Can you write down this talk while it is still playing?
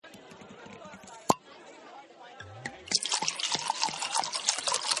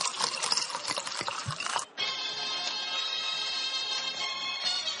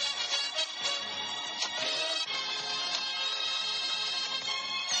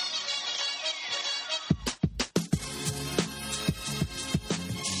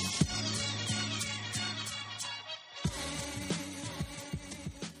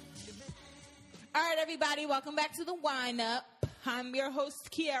everybody. Welcome back to the Wine Up. I'm your host,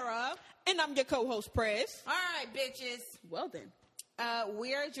 Kiara. And I'm your co-host, Press. All right, bitches. Well, then.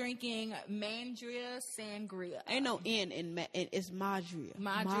 We're drinking Mandria Sangria. Ain't no N in it's Madria.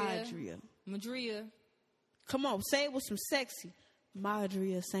 Madria. Come on, say it with some sexy.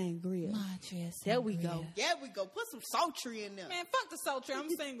 Madria Sangria. Madria Sangria. There we go. There we go. Put some sultry in there. Man, fuck the sultry. I'm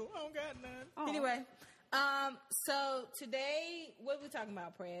single. I don't got none. Oh. Anyway. So today, what are we talking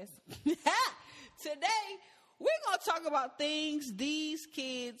about, Press? Today, we're going to talk about things these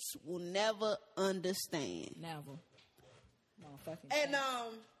kids will never understand. Never. No, fucking and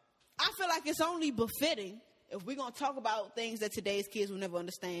I feel like it's only befitting if we're going to talk about things that today's kids will never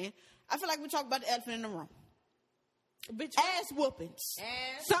understand. I feel like we talk about the elephant in the room. Bitch, ass whoopings.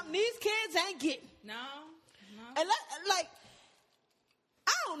 Something these kids ain't getting. No. And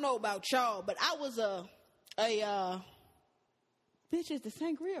I don't know about y'all, but I was bitch, is the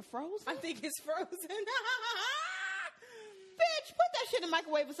sangria frozen? I think it's frozen. Bitch, put that shit in the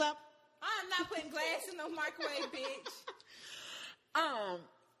microwave or something. I'm not putting glass in no microwave, bitch.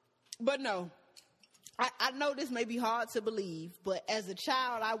 But no. I know this may be hard to believe, but as a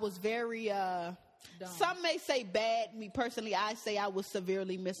child, I was very, some may say bad. Me personally, I say I was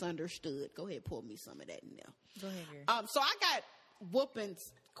severely misunderstood. Go ahead, pour me some of that in there. Go ahead, girl. So I got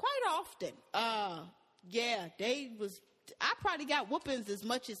whoopings quite often. Yeah, I probably got whoopings as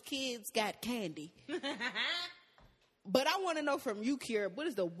much as kids got candy. But I want to know from you, Kira, what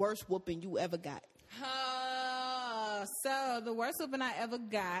is the worst whooping you ever got? So the worst whooping I ever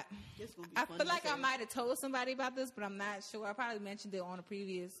got, I feel like I might have told somebody about this, but I'm not sure. I probably mentioned it on a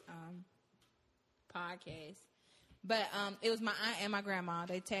previous podcast. But it was my aunt and my grandma.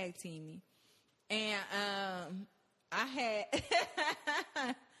 They tag teamed me. And I had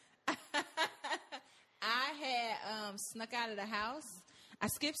snuck out of the house. I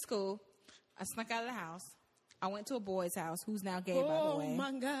skipped school. I snuck out of the house. I went to a boy's house, who's now gay, by the way. Oh,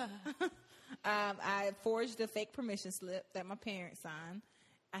 my God. I forged a fake permission slip that my parents signed.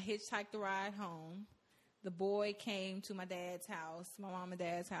 I hitchhiked the ride home. The boy came to my dad's house, my mom and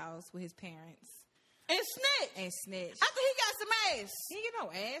dad's house, with his parents. And snitched. After he got some ass. He didn't get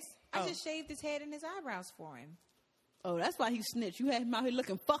no ass. I just shaved his head and his eyebrows for him. Oh, that's why he snitched. You had him out here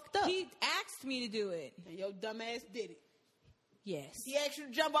looking fucked up. He asked me to do it. And your dumb ass did it. Yes. He asked you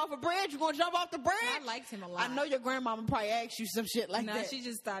to jump off a bridge. You gonna jump off the bridge? I liked him a lot. I know your grandmama probably asked you some shit like that. No, she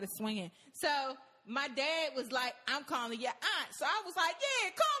just started swinging. So my dad was like, I'm calling your aunt. So I was like, yeah,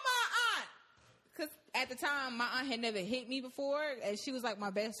 call my aunt. Because at the time, my aunt had never hit me before. And she was like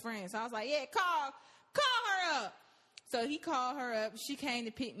my best friend. So I was like, yeah, call her up. So he called her up. She came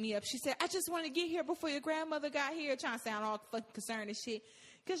to pick me up. She said, I just want to get here before your grandmother got here. Trying to sound all fucking concerned and shit.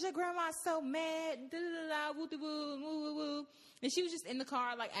 Because your grandma's so mad. Da-da-da-da, woo-da-woo, woo-woo-woo. And she was just in the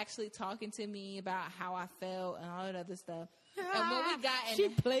car, like, actually talking to me about how I felt and all that other stuff. And when we got in she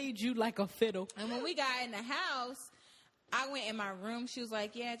played you like a fiddle. And when we got in the house, I went in my room. She was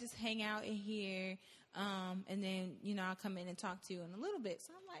like, yeah, just hang out in here. And then, I'll come in and talk to you in a little bit.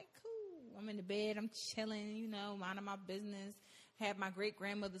 So I'm like, cool. I'm in the bed. I'm chilling, minding my business. Had my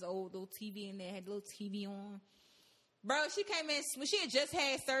great-grandmother's old little TV in there. Had a little TV on. Bro, she came in, she had just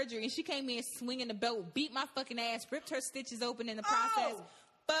had surgery, and she came in swinging the belt, beat my fucking ass, ripped her stitches open in the process,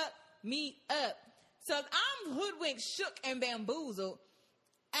 fucked me up. So I'm hoodwinked, shook, and bamboozled.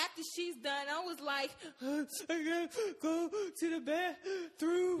 After she's done, I was like, I gotta go to the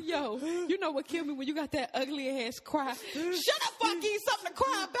bathroom. Yo, you know what killed me when you got that ugly ass cry? Shut up, fuck, give you something to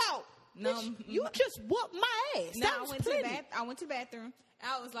cry about. No, you just whooped my ass. No, I went to the bathroom.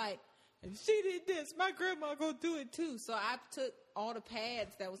 I was like, if she did this, my grandma gonna do it too. So I took all the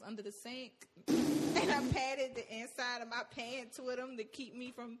pads that was under the sink and I padded the inside of my pants with them to keep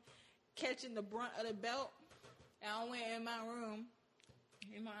me from catching the brunt of the belt. And I went in my room.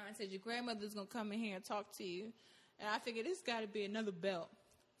 And my aunt said, your grandmother's gonna come in here and talk to you. And I figured this gotta be another belt.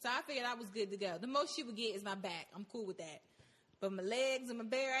 So I figured I was good to go. The most she would get is my back. I'm cool with that. But my legs and my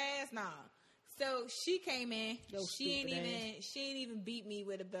bare ass, nah. So she came in. She ain't even beat me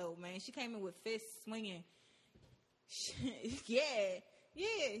with a belt, man. She came in with fists swinging. Yeah.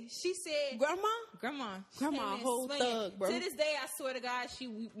 She said, Grandma, a whole thug, bro. To this day, I swear to God,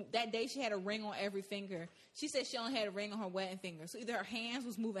 that day she had a ring on every finger. She said she only had a ring on her wedding finger. So either her hands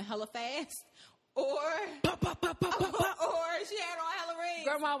was moving hella fast, or she had on hella rings.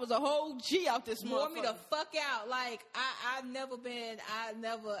 Grandma was a whole G out this morning. Wore me the fuck out. Like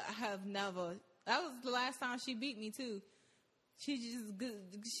That was the last time she beat me too. She just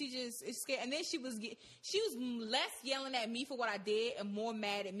is scared. And then she was less yelling at me for what I did and more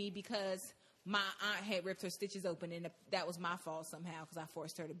mad at me because my aunt had ripped her stitches open and that was my fault somehow because I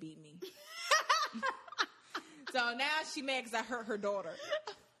forced her to beat me. So now she mad because I hurt her daughter.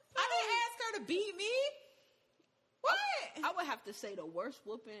 I didn't ask her to beat me. What? I would have to say the worst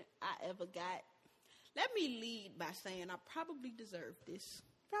whooping I ever got. Let me lead by saying I probably deserve this.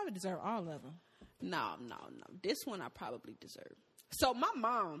 Probably deserve all of them. No. This one I probably deserve. So my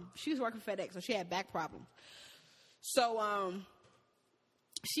mom, she was working FedEx, so she had back problems. So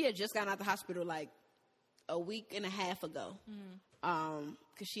she had just gotten out the hospital like a week and a half ago,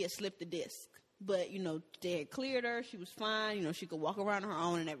 because she had slipped a disc. But, you know, they had cleared her. She was fine. You know, she could walk around on her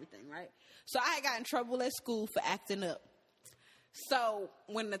own and everything, right? So I had got in trouble at school for acting up. So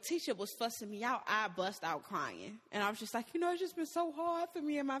when the teacher was fussing me out, I bust out crying. And I was just like, you know, it's just been so hard for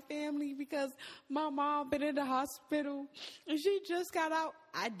me and my family because my mom been in the hospital and she just got out.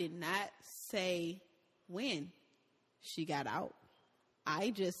 I did not say when she got out.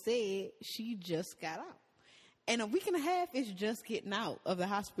 I just said she just got out. And a week and a half is just getting out of the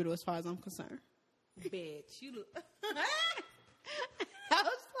hospital as far as I'm concerned. Bitch, you look... I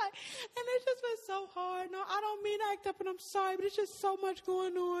was like, and it's just been so hard. No, I don't mean to act up and I'm sorry, but it's just so much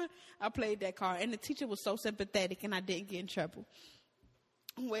going on. I played that card and the teacher was so sympathetic and I didn't get in trouble.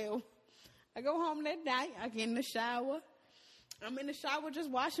 Well, I go home that night. I get in the shower. I'm in the shower just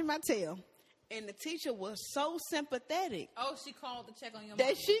washing my tail. And the teacher was so sympathetic. Oh, she called to check on your mom.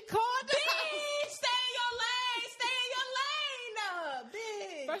 That she called the Bitch, stay in your lane. Stay in your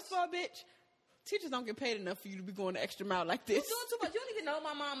lane, bitch. First of all, bitch, teachers don't get paid enough for you to be going the extra mile like this. You're doing too much. You don't even know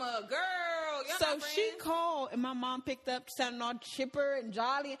my mama. Girl, you're so not friends. she called, and my mom picked up, sounding all chipper and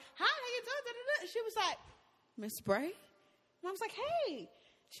jolly. Hi, how you doing? And she was like, Miss Bray? And I was like, hey.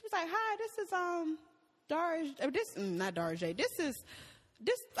 She was like, hi, this is, not Darja.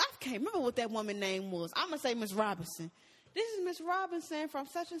 This, I can't remember what that woman's name was. I'm going to say Miss Robinson. This is Miss Robinson from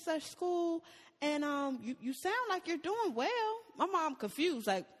such and such school, and you sound like you're doing well. My mom confused,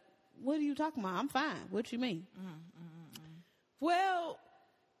 like, what are you talking about? I'm fine. What you mean? Well,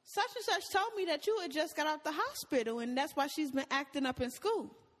 such and such told me that you had just got out the hospital, and that's why she's been acting up in school.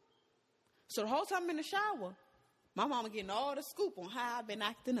 So the whole time I'm in the shower, my mama getting all the scoop on how I've been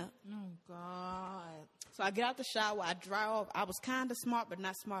acting up. Oh, God. So I get out the shower, I dry off. I was kind of smart, but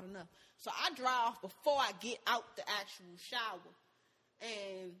not smart enough. So I dry off before I get out the actual shower.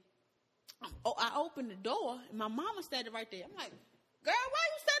 And I open the door, and my mama standing right there. I'm like, girl, why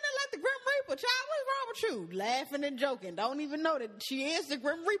you standing there like the Grim Reaper? Child, what's wrong with you? Laughing and joking. Don't even know that she is the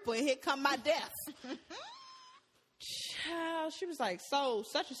Grim Reaper, and here come my death. Child, she was like, so,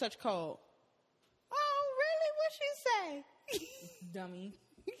 such and such called. Oh, really? What'd she say? Dummy.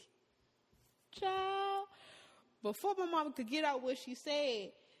 Child, before my mama could get out what she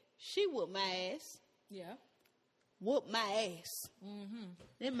said, she whooped my ass. Yeah. Whooped my ass. Mm-hmm.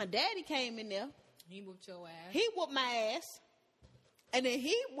 Then my daddy came in there. He whooped your ass. He whooped my ass. And then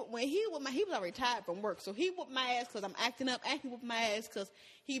he was already retired from work, so he whooped my ass because I'm acting up, and he whooped my ass because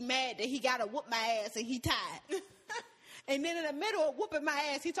he mad that he got to whoop my ass and he tired. And then in the middle of whooping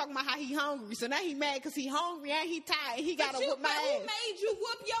my ass, he talking about how he hungry. So now he mad because he hungry and he tired and he got to whoop my ass. Who made you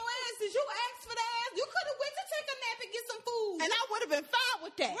whoop your ass? Did you ask for that? You could have went to take a nap and get some food. And I would have been fine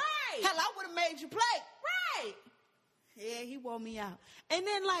with that. Right. Hell, I would have made you play. Right. Yeah, he wore me out. And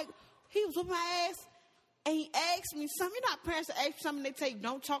then, like, he was whooping my ass and he asked me something. You know how parents ask you something, they tell you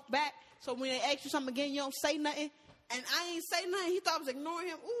don't talk back. So when they ask you something again, you don't say nothing. And I ain't say nothing. He thought I was ignoring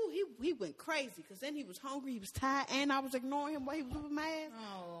him. Ooh, he went crazy because then he was hungry, he was tired, and I was ignoring him while he was whooping my ass.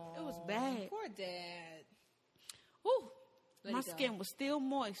 Oh, it was bad. Poor dad. Ooh, my skin was still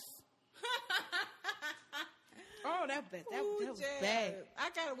moist. Oh, that was bad. I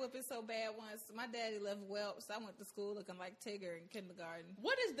got a whipping so bad once. My daddy left whelps. I went to school looking like Tigger in kindergarten.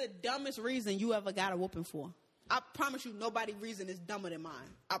 What is the dumbest reason you ever got a whooping for? I promise you, nobody's reason is dumber than mine.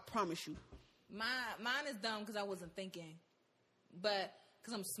 I promise you. Mine is dumb because I wasn't thinking, but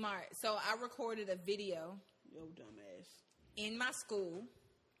because I'm smart. So I recorded a video. Yo, dumbass. In my school,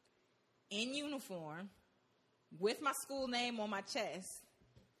 in uniform, with my school name on my chest,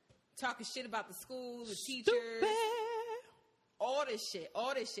 talking shit about the school, the teachers, all this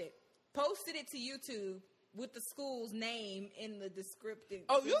shit. Posted it to YouTube with the school's name in the descriptive.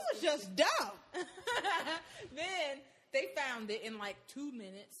 Oh, you was just dumb. Then they found it in like 2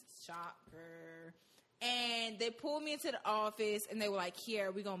 minutes. Shocker. And they pulled me into the office and they were like, here,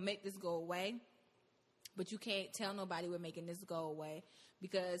 we're going to make this go away. But you can't tell nobody we're making this go away.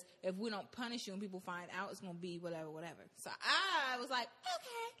 Because if we don't punish you and people find out, it's going to be whatever. So I was like,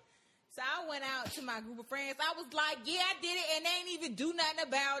 okay. So I went out to my group of friends. I was like, yeah, I did it, and they ain't even do nothing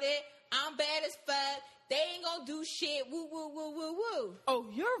about it. I'm bad as fuck. They ain't gonna do shit. Woo, woo, woo, woo, woo.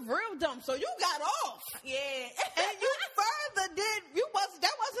 Oh, you're real dumb. So you got off. Yeah. And you further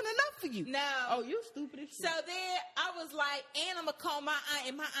that wasn't enough for you. No. Oh, you stupid as shit. So then I was like, and I'm gonna call my aunt,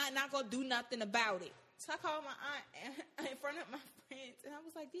 and my aunt not gonna do nothing about it. So I called my aunt in front of my friends, and I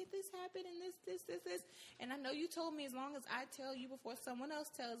was like, did this happen, and this. And I know you told me as long as I tell you before someone else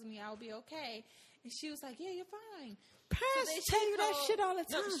tells me, I'll be okay. And she was like, yeah, you're fine. Parents tell you that shit all the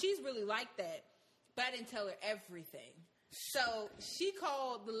time. No, she's really like that. But I didn't tell her everything. So she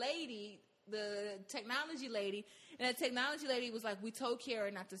called the lady, the technology lady, and the technology lady was like, we told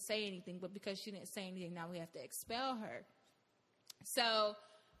Kiara not to say anything, but because she didn't say anything, now we have to expel her. So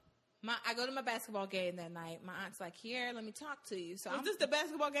I go to my basketball game that night. My aunt's like, here, let me talk to you. So was this the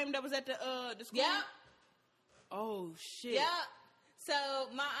basketball game that was at the school? Yeah. Oh, shit. Yeah. So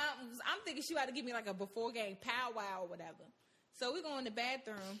my aunt I'm thinking she about to give me like a before game powwow or whatever. So we go in the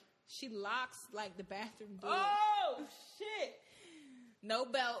bathroom. She locks like the bathroom door. Oh, shit. No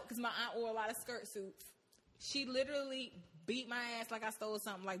belt, because my aunt wore a lot of skirt suits. She literally beat my ass like I stole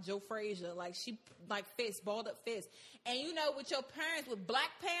something, like Joe Frazier. Like she, like fist, balled up fist. And you know, with your parents, with black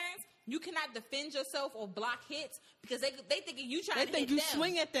parents, you cannot defend yourself or block hits because they thinking you trying to hit them. They think you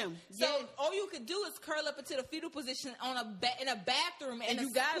swing at them. So all you could do is curl up into the fetal position on in a bathroom and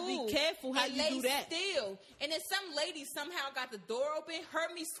you gotta be careful how you do that. Still, and then some lady somehow got the door open,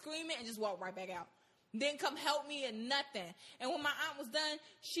 heard me screaming, and just walked right back out. Didn't come help me or nothing. And when my aunt was done,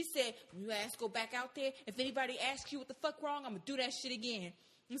 she said, when you ask, go back out there. If anybody asks you what the fuck wrong, I'm going to do that shit again.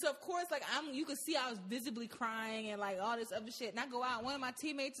 And so, of course, like, you could see I was visibly crying and, like, all this other shit. And I go out, one of my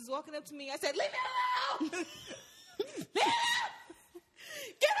teammates is walking up to me. I said, leave me alone! Leave me alone!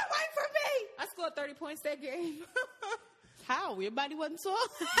 Get away from me! I scored 30 points that game. How? Your body wasn't sore?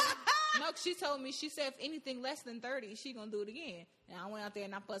 No, she told me, she said, if anything less than 30, she going to do it again. And I went out there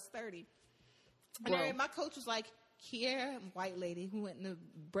and I bust 30. And then my coach was like, Kiara, white lady who went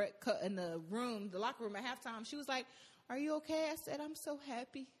in the room, the locker room at halftime, she was like, are you okay? I said, I'm so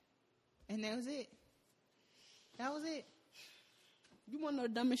happy. And that was it. That was it. You want to know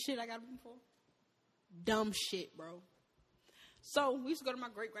the dumbest shit I got before? Dumb shit, bro. So we used to go to my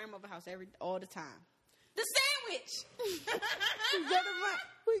great grandmother's house all the time. The sandwich.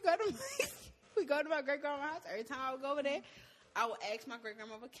 we go to my great grandma's house every time I would go over there. I would ask my great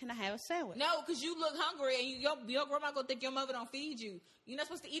grandmother, "Can I have a sandwich?" No, because you look hungry and your grandma gonna think your mother don't feed you. You're not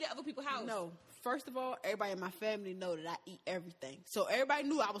supposed to eat at other people's house. No. First of all, everybody in my family know that I eat everything, so everybody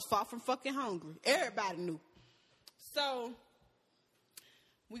knew I was far from fucking hungry. Everybody knew. So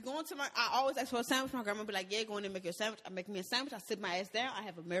we go into I always ask for a sandwich. My grandma be like, "Yeah, go in there and make you a sandwich." I make me a sandwich. I sit my ass down. I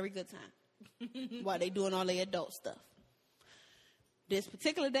have a very good time while they doing all their adult stuff. This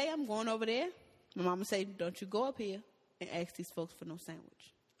particular day, I'm going over there. My mama say, "Don't you go up here and ask these folks for no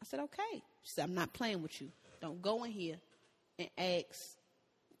sandwich." I said, okay. She said, I'm not playing with you. Don't go in here and ask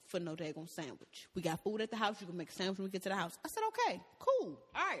for no daggone sandwich. We got food at the house. You can make a sandwich when we get to the house. I said, okay, cool.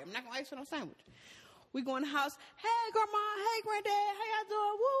 All right, I'm not going to ask for no sandwich. We go in the house. Hey, grandma. Hey, granddad. How y'all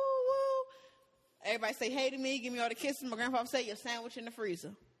doing? Woo, woo, woo. Everybody say hey to me. Give me all the kisses. My grandpa say, your sandwich in the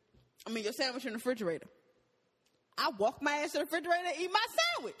freezer. Your sandwich in the refrigerator. I walk my ass to the refrigerator and eat my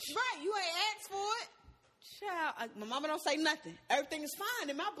sandwich. Right, you ain't asked for it. Child, my mama don't say nothing. Everything is fine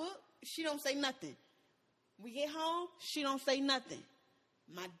in my book. She don't say nothing. We get home, she don't say nothing.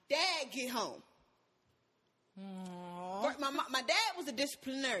 My dad get home. My dad was a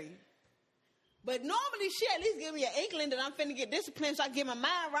disciplinarian. But normally she at least give me an inkling that I'm finna get disciplined so I get my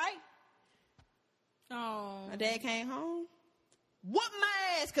mind right. Oh. My dad came home. Whooped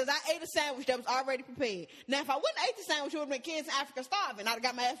my ass because I ate a sandwich that was already prepared. Now, if I wouldn't have ate the sandwich, it would have been kids in Africa starving. I'd have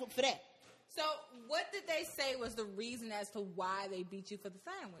got my ass whooped for that. So, what did they say was the reason as to why they beat you for the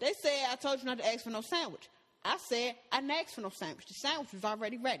sandwich? They said, I told you not to ask for no sandwich. I said, I didn't ask for no sandwich. The sandwich was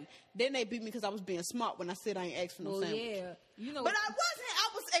already ready. Then they beat me because I was being smart when I said I ain't asked for no sandwich. Yeah. You know, but I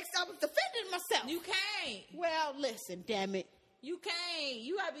wasn't. I was defending myself. You can't. Well, listen, damn it. You can't.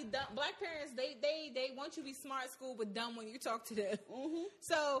 You gotta be dumb. Black parents, they want you to be smart at school, but dumb when you talk to them. Mm-hmm.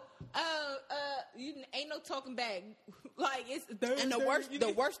 So, you ain't no talking back. Like it's and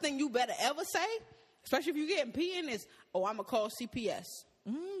the worst thing you better ever say, especially if you getting peeing, is, "Oh, I'm gonna call CPS."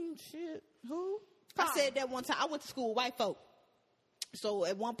 Shit. Who? I said that one time. I went to school with white folk. So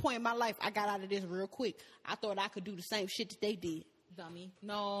at one point in my life, I got out of this real quick. I thought I could do the same shit that they did. Dummy.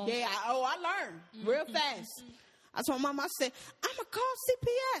 No. Yeah. I learned real fast. I told my mom, I said, I'm going to call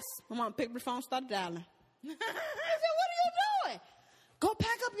CPS. My mom picked up the phone, started dialing. I said, what are you doing? Go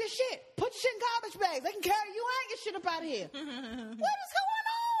pack up your shit. Put your shit in garbage bags. They can carry you and your shit up out of here. What is going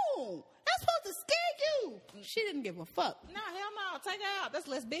moon. That's supposed to scare you. She didn't give a fuck. No, hell no. Take her out. That's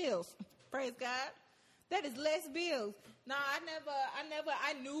less bills. Praise God. That is less bills. No,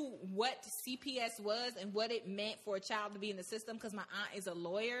 I knew what CPS was and what it meant for a child to be in the system because my aunt is a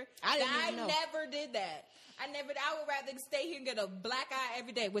lawyer. I never did that. I would rather stay here and get a black eye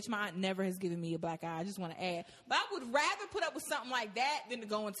every day, which my aunt never has given me a black eye. I just want to add. But I would rather put up with something like that than to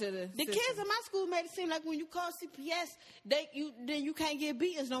go into the system. Kids in my school made it seem like when you call CPS, then you can't get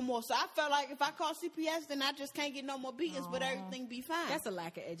beatings no more. So I felt like if I call CPS, then I just can't get no more beatings, but everything be fine. That's a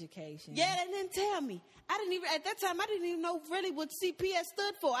lack of education. Yeah, they didn't tell me. At that time, I didn't even know really what CPS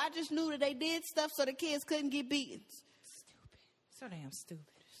stood for. I just knew that they did stuff so the kids couldn't get beatings. Stupid. So damn stupid.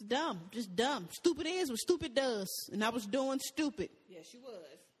 It's dumb. Just dumb. Stupid is what stupid does. And I was doing stupid. Yes, you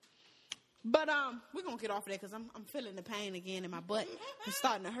was. But we're going to get off of that because I'm feeling the pain again in my butt. It's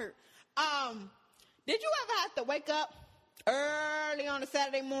starting to hurt. Did you ever have to wake up early on a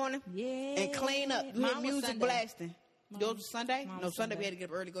Saturday morning and clean up? You had music blasting. Yours was Sunday? No, Sunday we had to get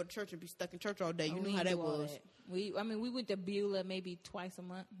up early, go to church, and be stuck in church all day. You knew how that was. We went to Beulah maybe twice a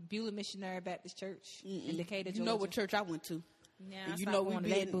month. Beulah Missionary Baptist Church in Decatur, Georgia. You know what church I went to. Yeah, you know we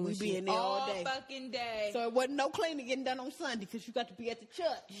be in there all day. Fucking day. So it wasn't no cleaning getting done on Sunday because you got to be at the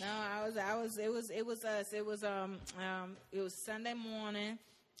church. No, it was us. It was Sunday morning,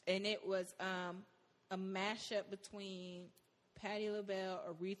 and it was a mashup between Patti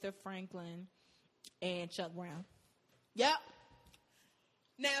LaBelle, Aretha Franklin, and Chuck Brown. Yep.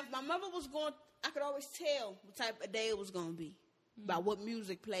 Now, if my mother was going, I could always tell what type of day it was going to be by what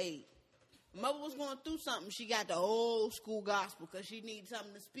music played. Mother was going through something. She got the old school gospel because she needed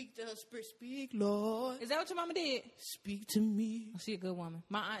something to speak to her spirit. Speak, Lord. Is that what your mama did? Speak to me. Oh, she a good woman.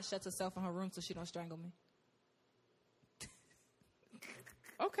 My aunt shuts herself in her room so she don't strangle me.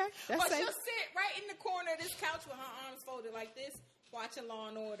 Okay. That's she'll sit right in the corner of this couch with her arms folded like this, watching Law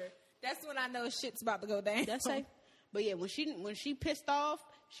and Order. That's when I know shit's about to go down. That's safe. But yeah, when she pissed off,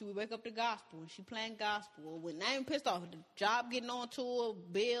 she would wake up to gospel. When she playing gospel, or when I ain't pissed off, the job getting on to her,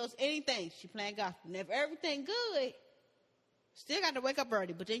 bills, anything, she playing gospel. And if everything good, still got to wake up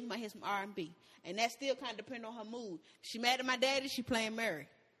early. But then you might hear some R&B, and that still kind of depend on her mood. If she mad at my daddy, she playing Mary.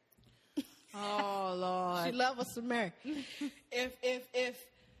 Oh Lord, she love us some Mary. If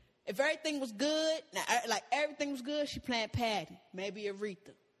everything was good, like everything was good, she playing Patty, maybe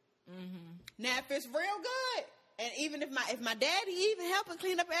Aretha. Mm-hmm. Now if it's real good. And even if my daddy even helping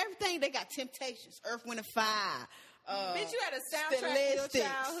clean up everything, they got Temptations, Earth, Wind, and Fire. Bitch, you had a soundtrack to your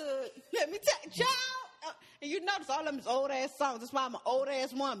childhood. Let me tell you, child. And you notice all them old ass songs. That's why I'm an old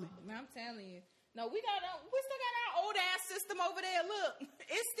ass woman. I'm telling you. No, we still got our old ass system over there. Look,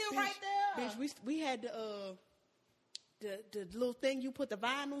 it's still right there. Bitch, we had the little thing you put the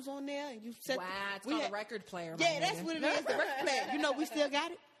vinyls on there, and you set. Wow, it's called a record player. Yeah, that's what it is. The record player. You know, we still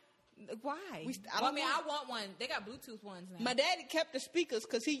got it. Why? I want one. They got Bluetooth ones now. My daddy kept the speakers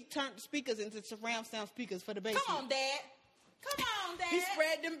because he turned the speakers into surround sound speakers for the basement. Come on, Dad. He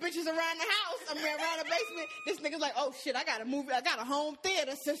spread them bitches around the house. Around the basement. This nigga's like, oh shit, I got a home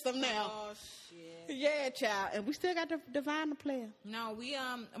theater system now. Oh shit. Yeah, child. And we still got the vinyl player. No,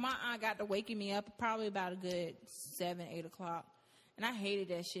 my aunt got to waking me up probably about a good 7, 8 o'clock. And I hated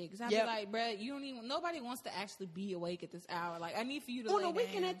that shit because I'd be like, bruh, nobody wants to actually be awake at this hour. Like, I need for you to lay on a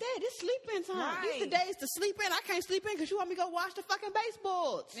weekend down. at that, it's sleep-in time. Right. These the days to sleep in. I can't sleep in because you want me to go watch the fucking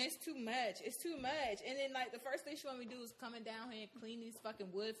baseballs. Man, it's too much. It's too much. And then, like, the first thing she want me to do is coming down here and clean these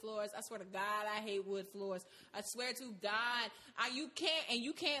fucking wood floors. I swear to God, I hate wood floors. I swear to God,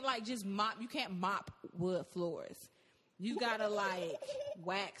 you can't like just mop. You can't mop wood floors. You gotta like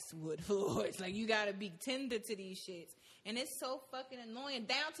wax wood floors. Like, you gotta be tender to these shits. And it's so fucking annoying.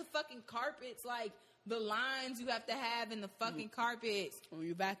 Down to fucking carpets, like the lines you have to have in the fucking carpets. When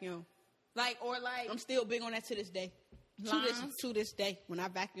you vacuum. I'm still big on that to this day. To this day. When I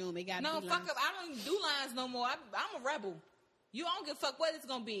vacuum, they got no, fuck up. I don't even do lines no more. I'm a rebel. You don't give a fuck what it's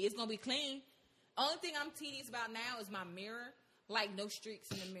gonna be. It's gonna be clean. Only thing I'm tedious about now is my mirror. Like, no streaks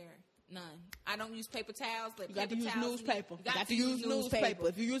in the mirror. None. I don't use paper towels. But you got to use newspaper. You got to use newspaper.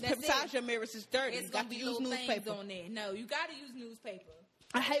 If you use paper towels, your mirror is dirty. It's you got to use newspaper. On there. No, you got to use newspaper.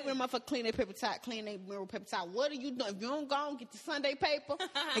 I hate when a motherfucker clean their paper towel, clean their mirror with paper towel. What are you doing? If you don't go and get the Sunday paper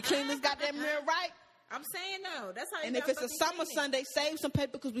and clean this goddamn mirror right. I'm saying no. That's how you And if it's a summer Sunday, save some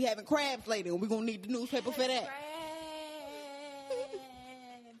paper because we having crabs later and we're going to need the newspaper for that.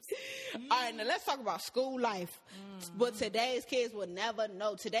 All right, now let's talk about school life. Mm-hmm. But today's kids will never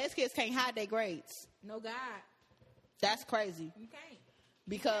know. Today's kids can't hide their grades. No God. That's crazy. You can't.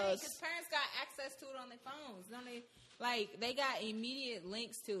 Because parents got access to it on their phones. Don't they? Like, they got immediate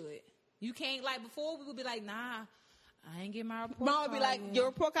links to it. You can't, like, before we would be like, nah, I ain't get my report Mom card would be like, yet. your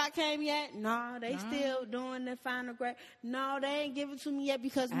report card came yet? No, they still doing the final grade. No, they ain't give it to me yet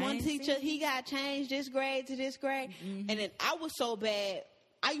because one teacher, he got changed this grade to this grade. And then I was so bad,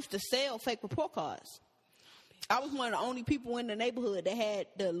 I used to sell fake report cards. I was one of the only people in the neighborhood that had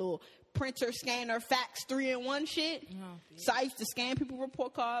the little printer, scanner, fax 3-in-1 shit. So I used to scan people's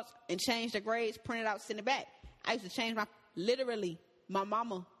report cards and change their grades, print it out, send it back. I used to change my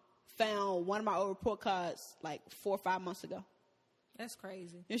mama found one of my old report cards like 4 or 5 months ago. That's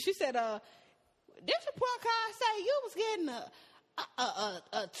crazy. And she said, this report card say you was getting a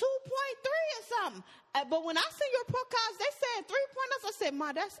 2.3 or something. But when I see your report cards, they said 3 pointers. I said,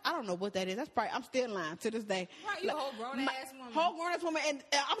 Ma, I don't know what that is. That's probably, I'm still lying to this day. Right, you a whole grown ass woman. Whole grown ass woman, and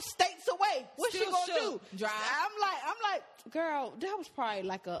I'm states away. What's she gonna do? Drive. I'm like, girl, that was probably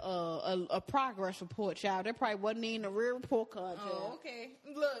like a progress report, child. That probably wasn't even a real report card, child. Oh, okay.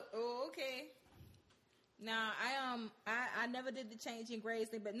 Look, okay. Nah, I never did the change in grades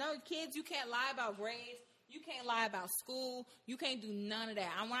thing, but no, kids, you can't lie about grades. You can't lie about school. You can't do none of that.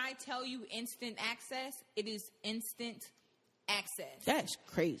 And when I tell you instant access, it is instant access. That's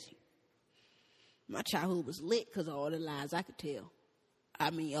crazy. My childhood was lit because of all the lies I could tell.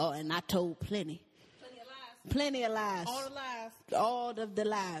 I mean, and I told plenty. Plenty of lies. All the lies. All of the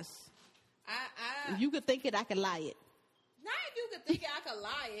lies. If you could think it, I could lie it. Not if you could think it, I could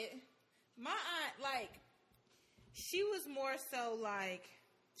lie it. My aunt, like, she was more so like,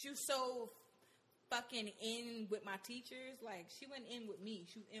 she was so fucking in with my teachers. Like, she went in with me.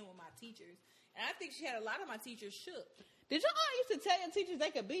 She was in with my teachers. And I think she had a lot of my teachers shook. Did your aunt used to tell your teachers they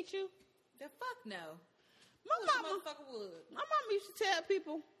could beat you? The fuck no. My mom used to tell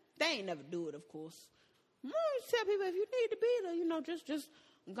people, they ain't never do it, of course. My mom used to tell people, if you need to beat her, just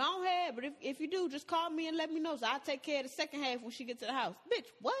go ahead. But if you do, just call me and let me know. So I'll take care of the second half when she gets to the house.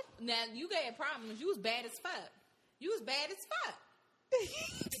 Bitch, what? Now, you got problems. You was bad as fuck. You was bad as fuck.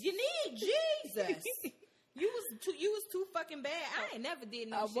 You need Jesus. You was too fucking bad. I ain't never did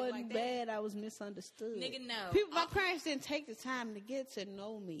no shit like that. I wasn't bad. I was misunderstood. Nigga, no. My parents didn't take the time to get to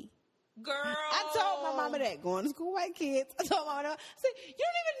know me. Girl. I told my mama that, going to school white kids. I told my mama that. I said, you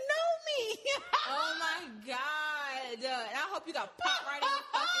don't even know me. Oh, my God. And I hope you got popped right in your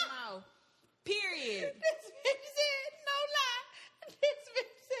fucking mouth. Period. This bitch said, no lie. This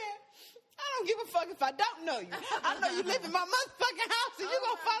bitch said, I don't give a fuck if I don't know you. I know you live in my motherfucking house and you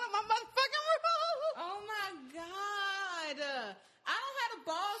gonna follow my motherfucking rules. Oh, my God. I don't have the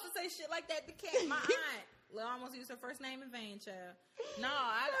balls to say shit like that to Kat, my aunt. Well, I almost used her first name in vain, child. No,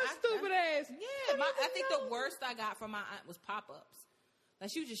 stupid ass. Yeah, I think the worst I got from my aunt was pop-ups. Like,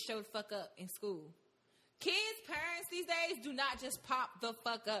 she would just show the fuck up in school. Kids, parents these days do not just pop the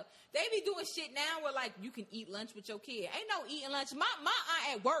fuck up. They be doing shit now where, like, you can eat lunch with your kid. Ain't no eating lunch. My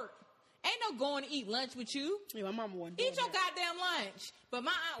aunt at work. Ain't no going to eat lunch with you. Yeah, my mama wouldn't. Eat your goddamn lunch. But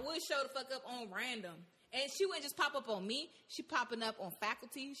my aunt would show the fuck up on random. And she wouldn't just pop up on me. She popping up on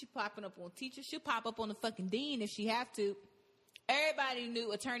faculty. She popping up on teachers. She'll pop up on the fucking dean if she have to. Everybody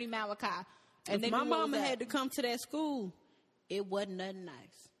knew Attorney Malachi. And if my mama had to come to that school, it wasn't nothing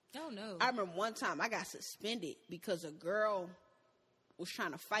nice. Oh, no. I remember one time I got suspended because a girl was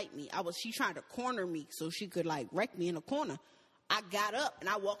trying to fight me. She trying to corner me so she could, like, wreck me in a corner. I got up and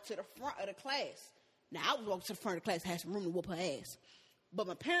I walked to the front of the class. Now, I was walking to the front of the class, had some room to whoop her ass. But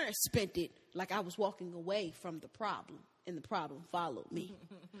my parents spent it like I was walking away from the problem, and the problem followed me.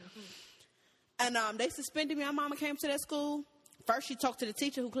 And they suspended me. My mama came to that school. First, she talked to the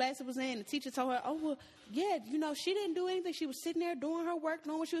teacher who class it was in. The teacher told her, oh, well, yeah, she didn't do anything. She was sitting there doing her work,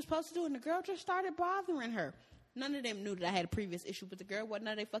 knowing what she was supposed to do, and the girl just started bothering her. None of them knew that I had a previous issue with the girl. Wasn't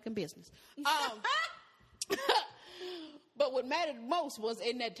none of their fucking business. But what mattered most was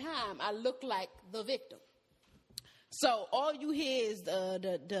in that time, I looked like the victim. So all you hear is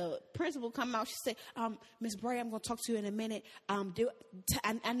the principal come out. She said, Miss Bray, I'm going to talk to you in a minute.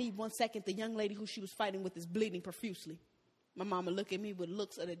 I need 1 second. The young lady who she was fighting with is bleeding profusely. My mama looked at me with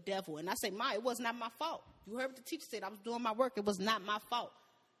looks of the devil. And I said, Ma, it was not my fault. You heard what the teacher said. I was doing my work. It was not my fault.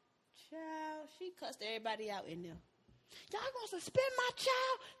 Child, she cussed everybody out in there. Y'all gonna suspend my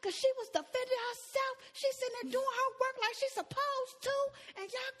child because she was defending herself. She's sitting there doing her work like she's supposed to. And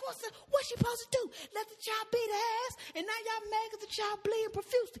y'all gonna say, what's she supposed to do? Let the child beat her ass. And now y'all mad because the child bleeding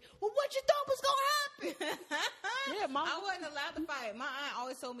profusely. Well, what you thought was gonna happen? Yeah, Mama. I wasn't allowed to fight. My aunt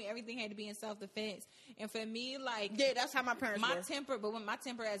always told me everything had to be in self-defense. And for me, like... Yeah, that's how my parents were. When my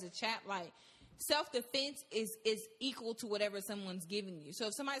temper as a chap, like... Self-defense is equal to whatever someone's giving you. So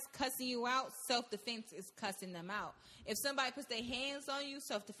if somebody's cussing you out, self-defense is cussing them out. If somebody puts their hands on you,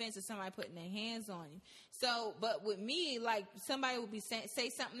 self-defense is somebody putting their hands on you. So, but with me, like, somebody would be say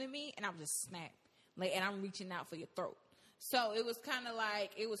something to me, and I would just snap. like, and I'm reaching out for your throat. So it was kind of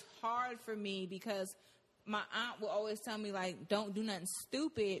like, it was hard for me because my aunt would always tell me, like, don't do nothing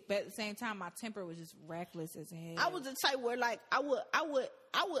stupid, but at the same time, my temper was just reckless as hell. I was the type where, like, I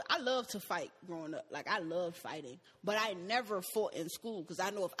love to fight growing up. Like, I loved fighting, but I never fought in school because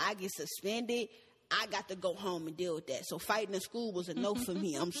I know if I get suspended, I got to go home and deal with that. So fighting in school was a no for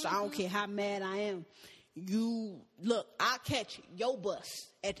me. I don't care how mad I am. I'll catch your bus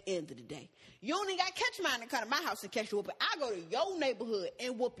at the end of the day. You only got to catch mine and come to my house and catch you whooping. I go to your neighborhood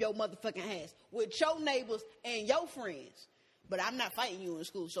and whoop your motherfucking ass with your neighbors and your friends. But I'm not fighting you in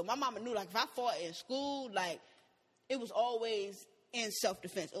school. So my mama knew, like, if I fought in school, like, it was always in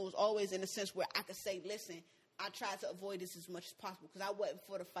self-defense. It was always in a sense where I could say, listen, I tried to avoid this as much as possible because I wasn't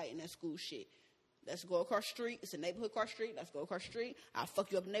for the fighting that school shit. Let's go across the street. It's a neighborhood across the street. Let's go across the street. I'll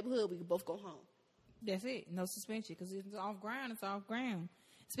fuck you up in the neighborhood. We can both go home. That's it. No suspension because it's off ground. It's off ground.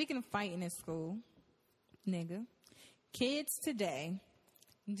 Speaking of fighting at school, nigga, kids today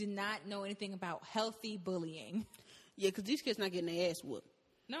do not know anything about healthy bullying. Yeah, because these kids not getting their ass whooped.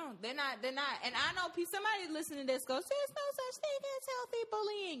 No, they're not. And I know somebody listening to this goes, there's no such thing as healthy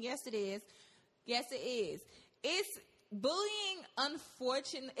bullying. Yes, it is. Yes, it is. It's bullying,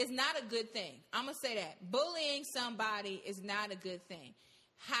 unfortunately, is not a good thing. I'm going to say that. Bullying somebody is not a good thing.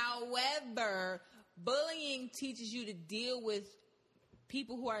 However, bullying teaches you to deal with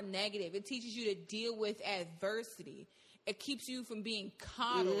people who are negative. It teaches you to deal with adversity. It keeps you from being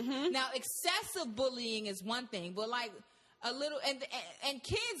coddled. Mm-hmm. Now, excessive bullying is one thing, but like a little, and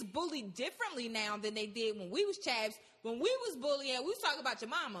kids bully differently now than they did when we was chavs. When we was bullying, we was talking about your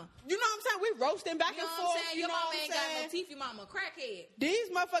mama. You know what I'm saying? We roasting back and forth. Your mama ain't got no teeth. Your mama a crackhead.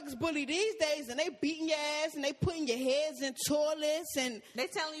 These motherfuckers bully these days, and they beating your ass, and they putting your heads in toilets, and they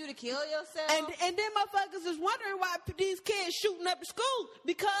telling you to kill yourself. And then motherfuckers is wondering why these kids shooting up the school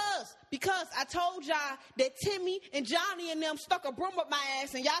because I told y'all that Timmy and Johnny and them stuck a broom up my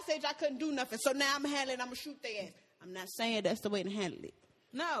ass, and y'all said y'all couldn't do nothing. So now I'm handling. I'm gonna shoot their ass. I'm not saying that's the way to handle it.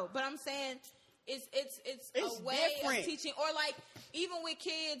 No, but I'm saying. It's a way different. Of teaching, or like even with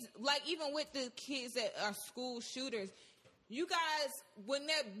kids, like even with the kids that are school shooters, you guys, when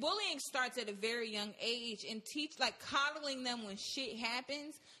that bullying starts at a very young age and teach like coddling them when shit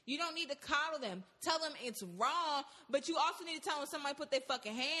happens, you don't need to coddle them. Tell them it's wrong, but you also need to tell them somebody put their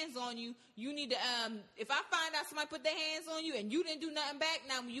fucking hands on you. You need to, if I find out somebody put their hands on you and you didn't do nothing back,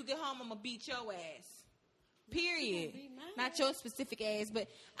 now when you get home, I'm gonna beat your ass. Period. Not your specific ass, but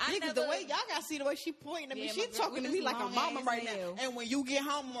I never. The way y'all gotta see the way she pointing at me, she talking to me like a mama right now. And when you get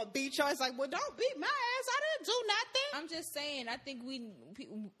home, I'm gonna beat you. It's like, well, don't beat my ass. I didn't do nothing. I'm just saying. I think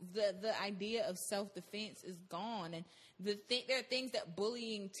the idea of self defense is gone, and there are things that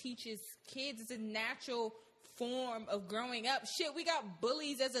bullying teaches kids. It's a natural form of growing up. Shit, we got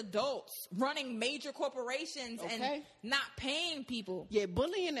bullies as adults running major corporations and not paying people. Yeah,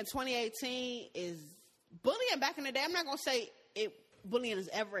 bullying in 2018 is. Bullying back in the day, I'm not going to say bullying is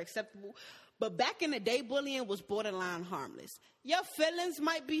ever acceptable, but back in the day, bullying was borderline harmless. Your feelings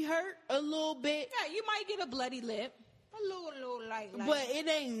might be hurt a little bit. Yeah, you might get a bloody lip. A little like. But it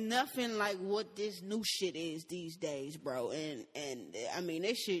ain't nothing like what this new shit is these days, bro. And I mean,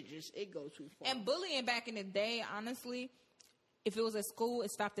 this shit it goes too far. And bullying back in the day, honestly, if it was at school, it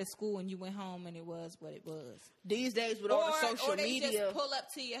stopped at school and you went home and it was what it was. These days with all the social media. Or they just pull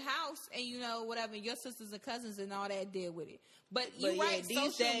up to your house and, you know, whatever, your sisters and cousins and all that deal with it. But right, these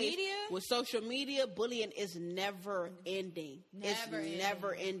social days, media? With social media, bullying is never ending.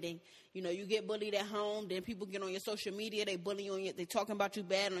 Never ending. You know, you get bullied at home, then people get on your social media, they bully you on they talking about you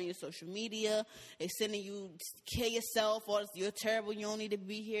bad on your social media, they sending you kill yourself or you're terrible, you don't need to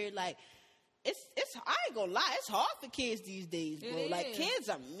be here. Like, It's I ain't gonna lie, it's hard for kids these days, bro. Like, kids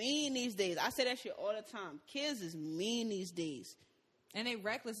are mean these days. I say that shit all the time. Kids is mean these days. And they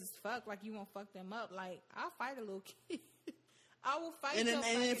reckless as fuck, like you won't fuck them up. Like, I'll fight a little kid. I will fight and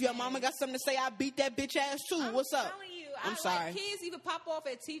if your mama got something to say, I'll beat that bitch ass too. What's up? I'm sorry. Like, kids even pop off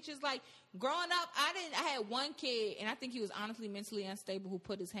at teachers. Like, growing up, I had one kid, and I think he was honestly mentally unstable, who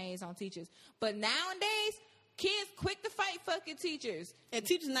put his hands on teachers. But nowadays, kids quick to fight fucking teachers. And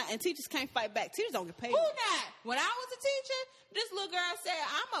teachers can't fight back. Teachers don't get paid. Who not? When I was a teacher, this little girl said,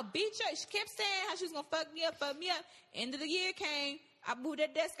 I'm going to beat you. She kept saying how she was going to fuck me up. End of the year came. I moved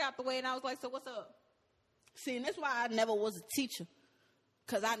that desk out the way, and I was like, so what's up? See, and that's why I never was a teacher.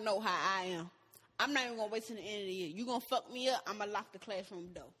 Because I know how I am. I'm not even going to wait till the end of the year. You going to fuck me up, I'm going to lock the classroom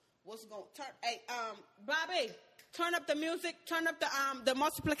door. What's going to turn? Hey, Bobby, turn up the music. Turn up the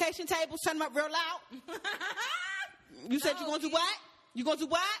multiplication tables. Turn them up real loud. You said you going to do what? You going to do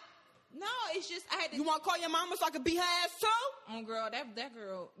what? No, it's just I had to. You want to call your mama so I can beat her ass too? Girl, that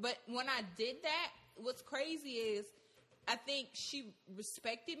girl. But when I did that, what's crazy is I think she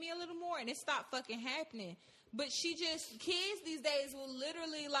respected me a little more, and it stopped fucking happening. But kids these days will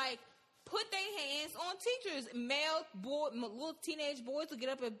literally, like, put their hands on teachers. Little teenage boys will get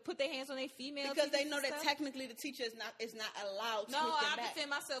up and put their hands on their female because they know that stuff. Technically the teacher is not allowed to. No, I defend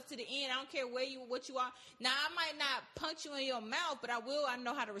myself to the end. I don't care what you are. Now I might not punch you in your mouth, but I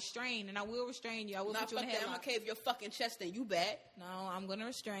know how to restrain, and I will restrain you. I will put you in the headlock. I'm gonna cave your fucking chest in. You bad? No, I'm gonna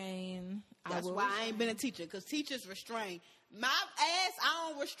restrain. That's why I ain't been a teacher, because teachers restrain. My ass, I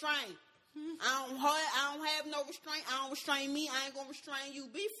don't restrain. I don't have no restraint. I don't restrain me. I ain't gonna restrain you.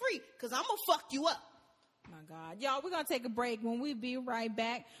 Be free, because I'm gonna fuck you up. My God. Y'all, we're gonna take a break. When we be right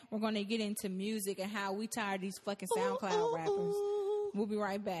back, we're gonna get into music and how we tired of these fucking SoundCloud rappers. We'll be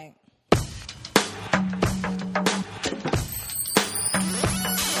right back.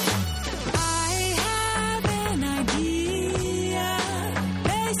 I have an idea.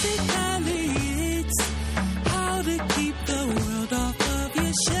 Basically, it's how to keep the world off of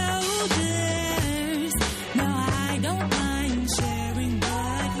your shoulders. Now I don't mind sharing,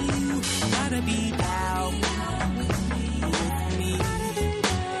 but you gotta be down with me.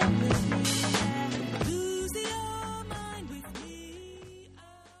 Lose your mind with me.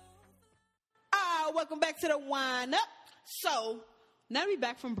 Welcome back to the Wind Up. So, now we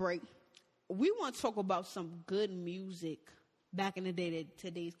back from break. We want to talk about some good music back in the day that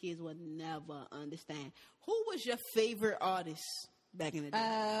today's kids would never understand. Who was your favorite artist back in the day?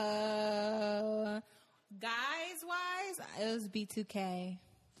 Guys-wise, it was B2K.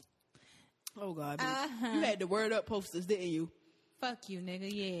 Oh, God. You had the Word Up posters, didn't you? Fuck you, nigga,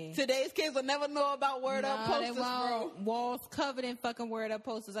 yeah. Today's kids will never know about Word Up posters, bro. Walls covered in fucking Word Up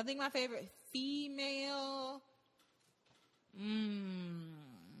posters. I think my favorite female...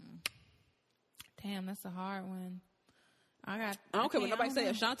 Damn, that's a hard one. I don't care what nobody say.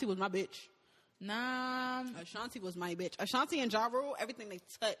 Ashanti was my bitch. Nah. Ashanti was my bitch. Ashanti and Ja Rule, everything they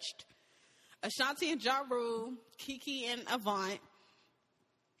touched. Ashanti and Ja Rule, Kiki and Avant,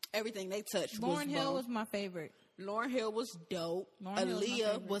 everything they touched Lauryn was Hill was my favorite. Lauryn Hill was dope.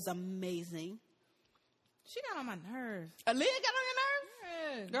 Aaliyah was amazing. She got on my nerves. Aaliyah got on your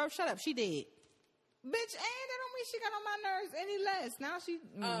nerves? Yeah. Girl, shut up. She did. Bitch, and that don't mean she got on my nerves any less. Now she...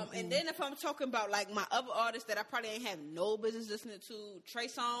 And then if I'm talking about, like, my other artists that I probably ain't have no business listening to, Trey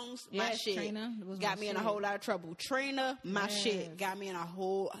Songz, my shit Trina got me in a whole lot of trouble. Trina, my shit got me in a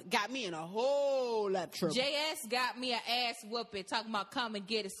whole lot of trouble. JS got me an ass whooping, talking about come and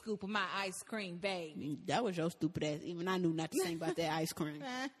get a scoop of my ice cream, baby. That was your stupid ass. Even I knew not to sing about that ice cream.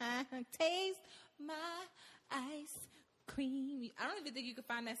 Taste my ice cream. I don't even think you can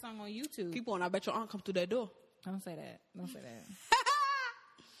find that song on YouTube. Keep on. I bet your aunt come through that door. Don't say that.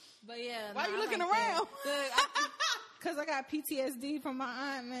 But yeah. Why you looking around? Because I got PTSD from my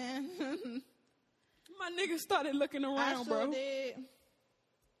aunt, man. My nigga started looking around, bro. Did.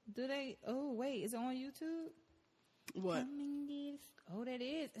 Do they? Oh, wait. Is it on YouTube? What? Oh, that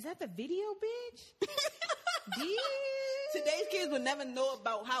is. Is that the video, bitch? Today's kids would never know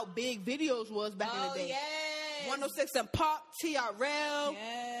about how big videos was back in the day. Yeah. 106 and Pop, TRL,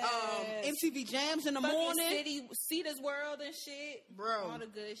 MTV Jams in the morning. Cita's World and shit. Bro. All the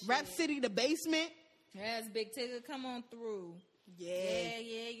good shit. Rap City, The Basement. Yes, Big Tigger, come on through. Yeah.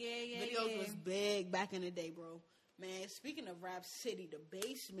 Videos was big back in the day, bro. Man, speaking of Rap City, The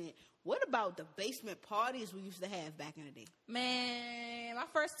Basement, what about the basement parties we used to have back in the day? Man, my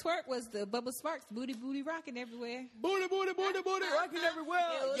first twerk was the Bubba Sparks, booty, booty, rocking everywhere. Booty, rocking everywhere.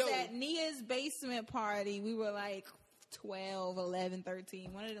 It was at Nia's basement party. We were like 12, 11,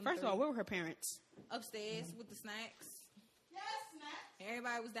 13. One of them. First of all, where were her parents? Upstairs with the snacks. Yes, snacks.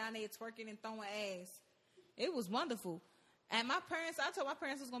 Everybody was down there twerking and throwing ass. It was wonderful. And I told my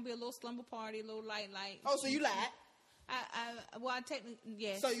parents it was going to be a little slumber party, a little light. Oh, so you lied? I technically,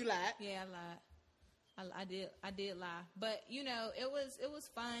 yes. So you lied? Yeah, I lied. I did lie. But, you know, it was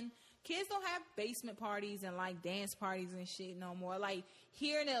fun. Kids don't have basement parties and, like, dance parties and shit no more. Like,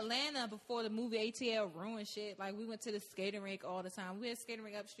 here in Atlanta, before the movie ATL ruined shit, like, we went to the skating rink all the time. We had a skating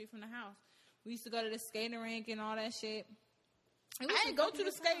rink up the street from the house. We used to go to the skating rink and all that shit. I didn't go to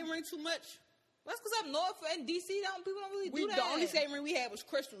the skating rink too much. That's because up north in D.C., people don't really do that. The only skating rink we had was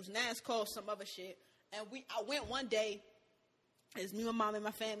Crystals. Now it's called some other shit. And I went one day. It's me, my mom, and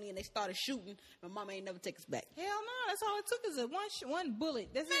my family, and they started shooting. My mama ain't never take us back. Hell no, that's all it took is one bullet.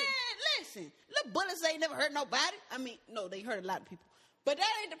 That's it. Man, listen. Little bullets ain't never hurt nobody. I mean, no, they hurt a lot of people. But that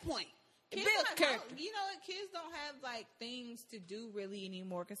ain't the point. It builds character. You know what? Kids don't have, like, things to do really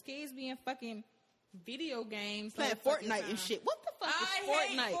anymore. Because kids be in fucking video games. Playing Fortnite and shit. What the fuck is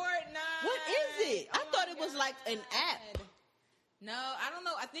Fortnite? I hate Fortnite. What is it? I thought it was like an app. No, I don't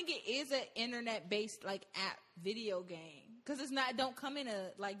know. I think it is an internet-based like app video game because it's not. Don't come in a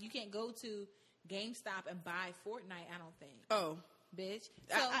like you can't go to GameStop and buy Fortnite. I don't think. Oh, bitch.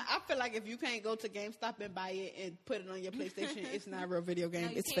 So, I feel like if you can't go to GameStop and buy it and put it on your PlayStation, it's not a real video game.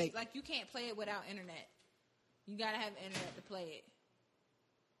 No, it's fake. Like you can't play it without internet. You gotta have internet to play it.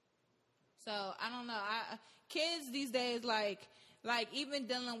 So I don't know. Kids these days like even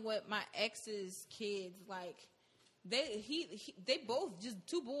dealing with my ex's kids like. They both just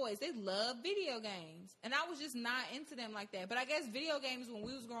two boys. They love video games, and I was just not into them like that. But I guess video games when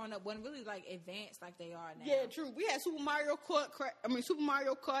we was growing up wasn't really like advanced like they are now. Yeah, true. We had Super Mario Kart,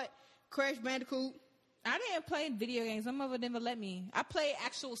 Crash Bandicoot. I didn't play video games. My mother never let me. I played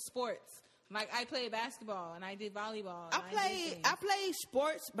actual sports. Like I played basketball and I did volleyball. I played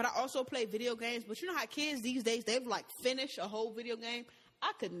sports, but I also played video games. But you know how kids these days they've like finished a whole video game.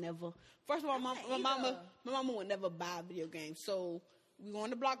 I could never. First of all, my mama would never buy video games. So we go on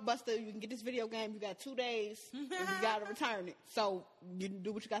to Blockbuster. You can get this video game. You got 2 days, and you got to return it. So you can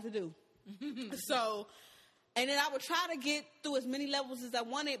do what you got to do. So, and then I would try to get through as many levels as I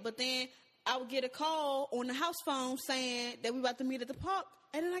wanted, but then I would get a call on the house phone saying that we about to meet at the park.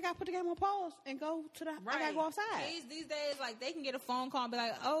 And then I got to put the game on pause and go to the. Right. I got to go outside. Kids these days, like they can get a phone call and be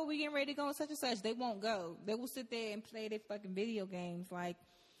like, "Oh, we getting ready to go and such and such." They won't go. They will sit there and play their fucking video games. Like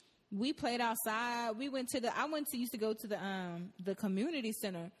we played outside. I used to go to the community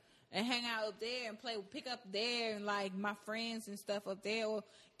center and hang out up there and pick up there and like my friends and stuff up there, or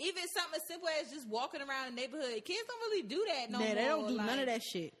even something as simple as just walking around the neighborhood. Kids don't really do that no more. They don't do none of that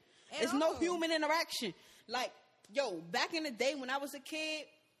shit. It's no human interaction. Like. Yo, back in the day when I was a kid,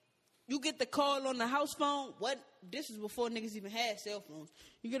 you get the call on the house phone. This is before niggas even had cell phones.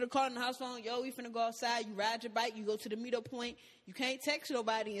 You get a call on the house phone. Yo, we finna go outside. You ride your bike. You go to the meetup point. You can't text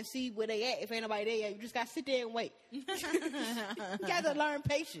nobody and see where they at. If ain't nobody there yet, you just gotta sit there and wait. You gotta learn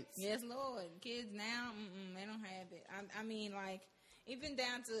patience. Yes, Lord. Kids now, they don't have it. I mean, like, even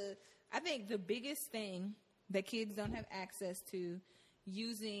down to, I think the biggest thing that kids don't have access to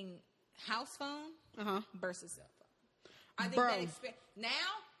using house phone versus cell phone. I think that now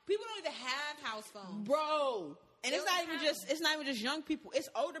people don't even have house phones, bro. And it's not even just young people. It's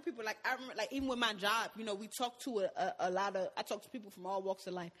older people. Like I remember, like even with my job, you know, we talk to a lot of. I talk to people from all walks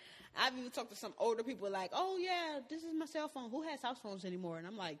of life. I've even talked to some older people. Like, oh yeah, this is my cell phone. Who has house phones anymore? And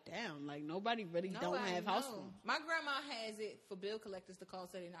I'm like, damn, like nobody don't have house phones. My grandma has it for bill collectors to call,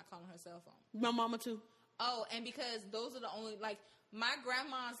 so they're not calling her cell phone. My mama too. Oh, and because those are the only like. My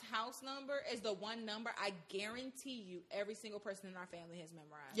grandma's house number is the one number I guarantee you every single person in our family has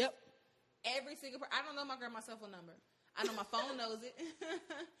memorized. Yep. Every single person. I don't know my grandma's cell phone number. I know my phone knows it.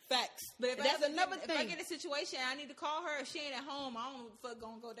 Facts. But that's another thing. If I get a situation, I need to call her. If she ain't at home, I don't know what the fuck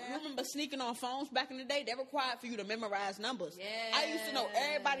gonna go down. I remember sneaking on phones back in the day. They required for you to memorize numbers. Yeah. I used to know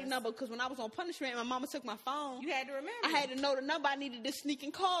everybody's number because when I was on punishment, my mama took my phone. You had to remember. I had to know the number. I needed to sneak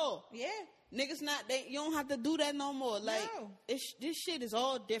and call. Yeah. Niggas you don't have to do that no more. Like, this shit is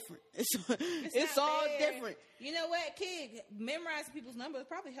all different. It's all different. You know what, kid? Memorizing people's numbers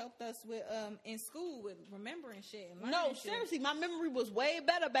probably helped us with in school with remembering shit. And learning shit. Seriously, my memory was way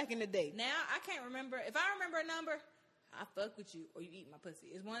better back in the day. Now I can't remember. If I remember a number, I fuck with you or you eat my pussy.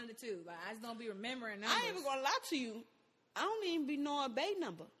 It's one of the two. Like I just don't be remembering numbers. I ain't even gonna lie to you. I don't even be knowing a Bay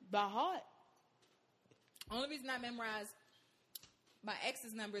number by heart. Only reason I memorized my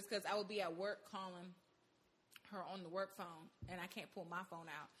ex's number is because I would be at work calling her on the work phone, and I can't pull my phone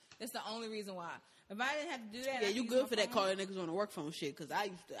out. That's the only reason why. If I didn't have to do that, yeah, you good for that calling niggas on the work phone shit. Because I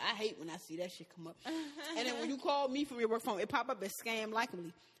hate when I see that shit come up. And then when you call me from your work phone, it pop up as scam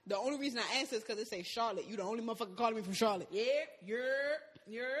likely. The only reason I answer is because it say Charlotte. You the only motherfucker calling me from Charlotte. Yeah, you're.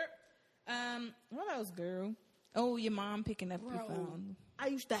 What else, girl? Oh, your mom picking up your phone. I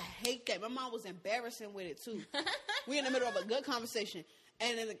used to hate that. My mom was embarrassing with it too. We in the middle of a good conversation,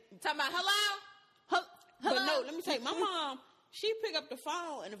 and then talking about hello. But no, let me tell you, my mom, she pick up the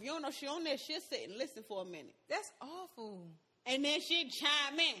phone, and if you don't know she on there, she'll sit and listen for a minute. That's awful. And then she'd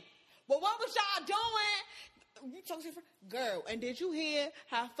chime in. Well, what was y'all doing? You talking to girl? And did you hear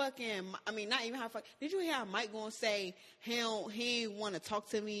how not even how did you hear how Mike gonna say he ain't want to talk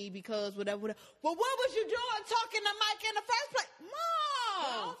to me because whatever. Well, what was you doing talking to Mike in the first place? Mom!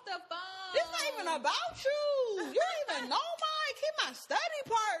 Get off the phone. This not even about you. You don't even know Mike. He my study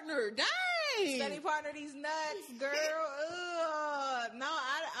partner. Dang. Study partner, these nuts, girl. Ugh. No,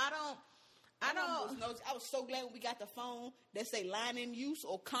 I don't. I was so glad when we got the phone that say line in use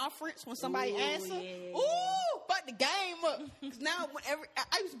or conference when somebody answer. Yeah. Ooh, but the game up. Because now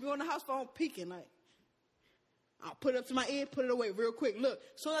I used to be on the house phone peeking like, I'll put it up to my ear, put it away real quick. Look,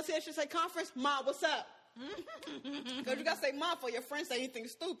 soon as I say it should say conference, Mom, what's up? Because you got to say mom for your friends say anything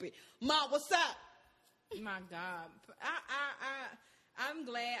stupid. Mom, what's up? My God. I'm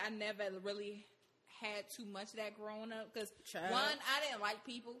glad I never really had too much of that growing up. Because, one, I didn't like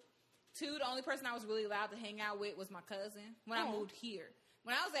people. Two, the only person I was really allowed to hang out with was my cousin when I moved here.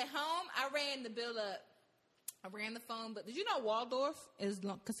 When I was at home, I ran the bill up. I ran the phone. But did you know Waldorf is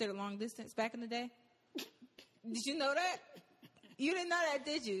considered long distance back in the day? Did you know that? You didn't know that,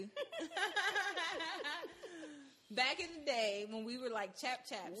 did you? Back in the day when we were like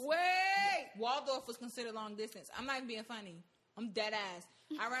chaps. Wait! Waldorf was considered long distance. I'm not even being funny. I'm dead ass.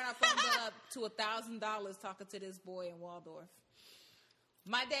 I ran our phone bill up to $1,000 talking to this boy in Waldorf.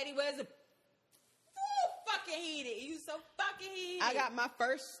 My daddy was fucking heated. He was so fucking heated. I got my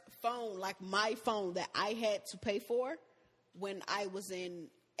first phone, like my phone that I had to pay for when I was in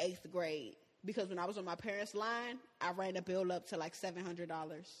 8th grade. Because when I was on my parents' line, I ran the bill up to like $700.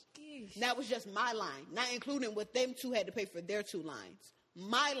 That was just my line, not including what them two had to pay for their 2 lines.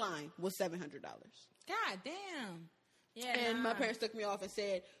 My line was $700. God damn. Yeah. And my parents took me off and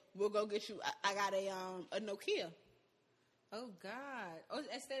said, "We'll go get you." I got a Nokia. Oh God! Oh,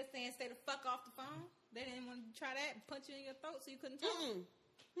 instead of saying "stay the fuck off the phone," they didn't want to try that and punch you in your throat so you couldn't talk.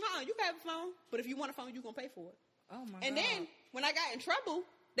 No, you can have a phone, but if you want a phone, you gonna pay for it. Oh my God! And then when I got in trouble,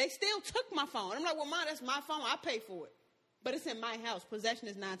 they still took my phone. I'm like, "Well, Mom, that's my phone. I pay for it, but it's in my house. Possession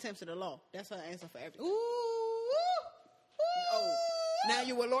is 9/10 of the law." That's her answer for everything. Ooh. Oh, now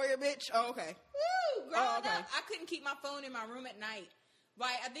you a lawyer, bitch? Oh, okay. Woo! Growing up, I couldn't keep my phone in my room at night.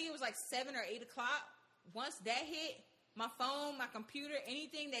 Right? I think it was like 7 or 8 o'clock. Once that hit, my phone, my computer,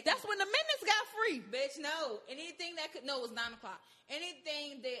 anything that that's when the minutes got free. Bitch, no. Anything that could, no, it was 9 o'clock.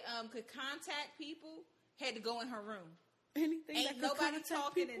 Anything that could contact people had to go in her room. Anything ain't that could nobody contact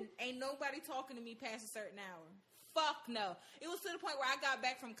talking people? ain't nobody talking to me past a certain hour. Fuck no. It was to the point where I got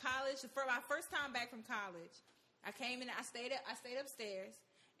back from college. For my first time back from college, I came in. I stayed upstairs,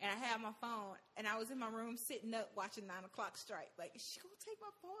 and I had my phone, and I was in my room sitting up watching 9 o'clock strike. Like, is she gonna take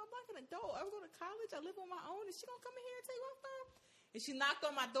my phone? I'm like an adult. I was going to college. I live on my own. Is she gonna come in here and take my phone? And she knocked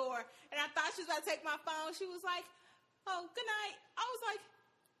on my door, and I thought she was gonna take my phone. She was like, "Oh, good night." I was like,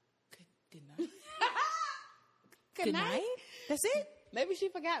 "Good night." Good night? That's it? Maybe she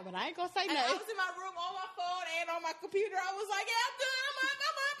forgot, but I ain't gonna say And nothing. I was in my room on my phone and on my computer. I was like, "Yeah, I'm good.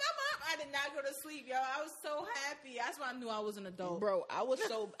 I'm up. I did not go to sleep, yo. I was so happy. That's when I knew I was an adult. Bro, I was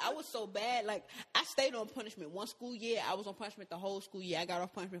so bad. Like, I stayed on punishment. One school year, I was on punishment the whole school year. I got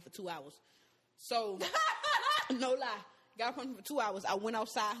off punishment for 2 hours. So, no lie. Got off punishment for 2 hours. I went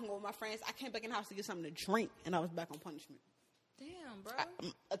outside, hung out with my friends. I came back in the house to get something to drink, and I was back on punishment. Damn, bro.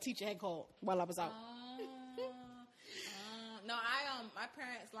 A teacher had called while I was out. No, my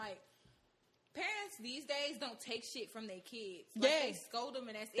parents these days don't take shit from their kids. Like, they scold them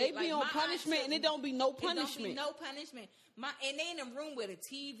and that's they it. Be on punishment and it don't be no punishment. No punishment. And they in a room with a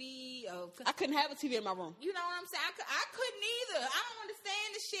TV. I couldn't have a TV in my room. You know what I'm saying? I couldn't either. I don't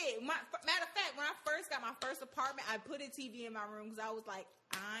understand the shit. Matter of fact, when I first got my first apartment, I put a TV in my room because I was like,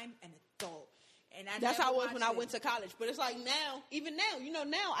 I'm an adult. And that's how I was when I went to college. But it's like now, even now,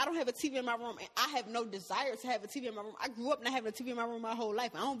 now I don't have a TV in my room, and I have no desire to have a TV in my room. I grew up not having a TV in my room my whole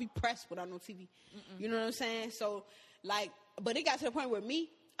life. I don't be pressed without no TV. You know what I'm saying? So, like, but it got to the point where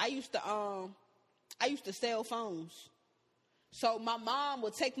I used to sell phones. So my mom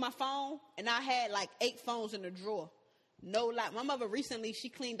would take my phone, and I had like 8 phones in the drawer. No lie. My mother recently, she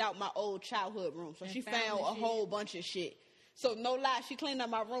cleaned out my old childhood room, so she found a whole bunch of shit. So, no lie, she cleaned up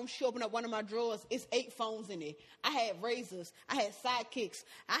my room. She opened up one of my drawers. It's 8 phones in it. I had razors. I had sidekicks.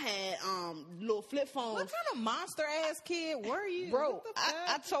 I had little flip phones. What kind of monster-ass kid were you? Bro,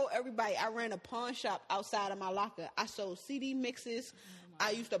 I told everybody I ran a pawn shop outside of my locker. I sold CD mixes.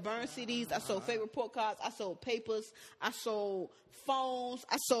 I used to burn CDs. I sold favorite report cards. I sold papers. I sold phones.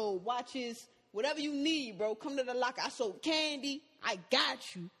 I sold watches. Whatever you need, bro, come to the locker. I sold candy. I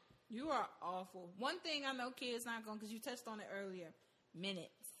got you. You are awful. One thing I know kids not going, because you touched on it earlier, minutes.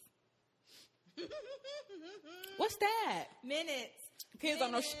 What's that? Minutes. Kids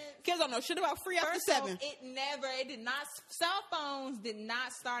don't know shit about free after 7. It did not, cell phones did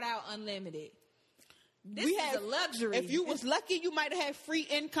not start out unlimited. This is a luxury. If you was lucky, you might have had free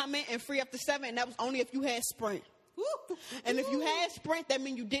incoming and free after 7, and that was only if you had Sprint. And if you had Sprint, that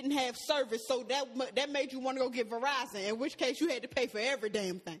means you didn't have service, so that made you want to go get Verizon, in which case you had to pay for every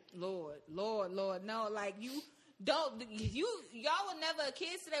damn thing. Lord, no, like y'all will never,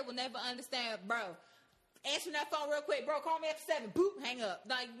 kids today will never understand, bro. Answer that phone real quick, bro. Call me after 7. Boop, hang up.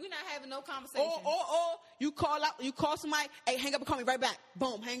 Like, we're not having no conversation. Or you call somebody, hey, hang up and call me right back.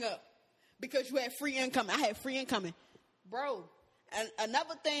 Boom, hang up. Because you had free incoming. I had free incoming. Bro, and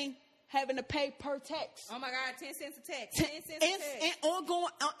another thing, having to pay per text. Oh my God, 10 cents a text. 10 cents a text.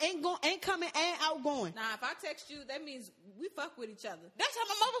 And coming and outgoing. Nah, if I text you, that means we fuck with each other. That's how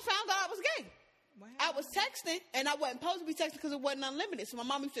my mother found out I was gay. Wow. I was texting, and I wasn't supposed to be texting because it wasn't unlimited. So my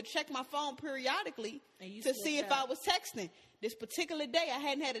mom used to check my phone periodically to see if I was texting. This particular day, I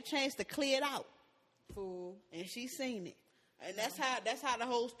hadn't had a chance to clear it out. Fool. And she seen it. And that's how the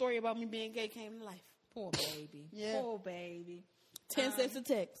whole story about me being gay came to life. Poor baby. Yeah. Poor baby. 10 cents a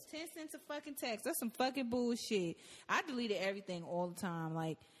text. 10 cents a fucking text. That's some fucking bullshit. I deleted everything all the time.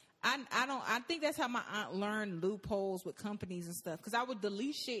 Like, I think that's how my aunt learned loopholes with companies and stuff. Because I would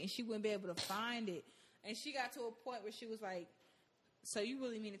delete shit and she wouldn't be able to find it. And she got to a point where she was like, so you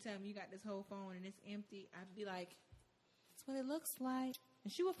really mean to tell me you got this whole phone and it's empty? I'd be like, that's what it looks like.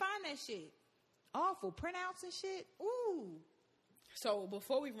 And she would find that shit. Awful. Printouts and shit. Ooh. So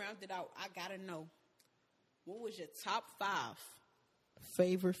before we round it out, I got to know, what was your top 5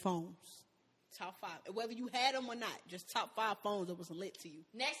 favorite phones? Top 5. Whether you had them or not, just top 5 phones that was lit to you.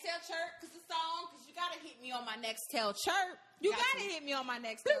 Nextel chirp, because the song, because you got to hit me on my Nextel chirp. You got to hit me on my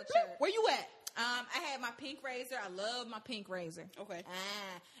Nextel chirp. Where you at? I had my pink razor. I love my pink razor. Okay.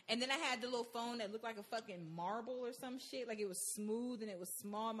 And then I had the little phone that looked like a fucking marble or some shit. Like it was smooth and it was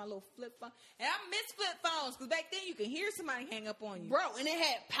small, my little flip phone. And I miss flip phones because back then you could hear somebody hang up on you. Bro, and it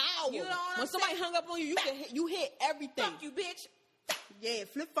had power. You know what when somebody hung up on you, you hit everything. Fuck you, bitch. Yeah,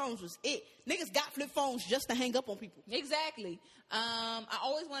 flip phones was it. Niggas got flip phones just to hang up on people. Exactly. I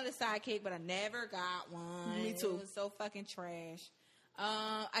always wanted a sidekick, but I never got one. Me too. It was so fucking trash.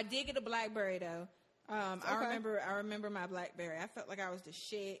 I did get a BlackBerry though. Okay. I remember my BlackBerry. I felt like I was the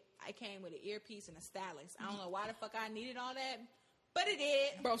shit. I came with an earpiece and a stylus. I don't know why the fuck I needed all that, but it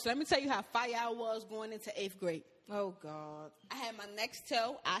did. Bro, so let me tell you how fire I was going into 8th grade. Oh God. I had my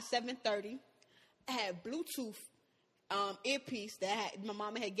Nextel i730. I had Bluetooth earpiece that my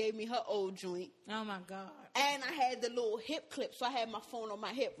mama had gave me her old joint. Oh my God. And I had the little hip clip, so I had my phone on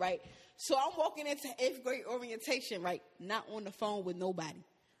my hip, right? So I'm walking into 8th grade orientation, right? Not on the phone with nobody.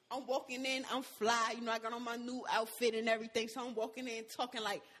 I'm walking in, I'm fly, I got on my new outfit and everything. So I'm walking in talking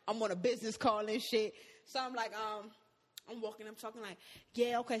like I'm on a business call and shit. So I'm like, I'm walking, I'm talking like,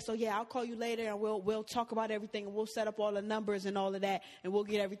 yeah, okay, so yeah, I'll call you later and we'll talk about everything and we'll set up all the numbers and all of that and we'll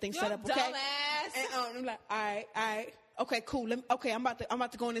get everything set up, okay? Dumbass. And I'm like, all right. Okay, cool. I'm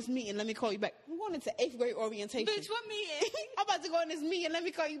about to go in this meeting. Let me call you back. I'm going into 8th grade orientation. Bitch, what meeting? I'm about to go in this meeting. Let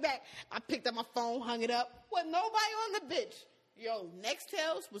me call you back. I picked up my phone, hung it up. With nobody on the bitch. Yo,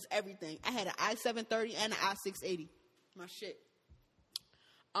 Nextels was everything. I had an i730 and an i680. My shit.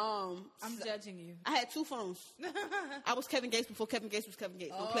 I'm judging you. I had 2 phones. I was Kevin Gates before Kevin Gates was Kevin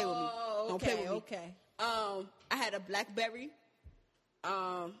Gates. Don't play with me. Don't play with me. Okay. I had a BlackBerry.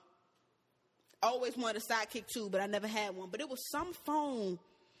 I always wanted a sidekick too, but I never had one. But it was some phone.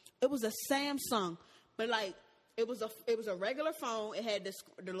 It was a Samsung, but like it was a regular phone. It had the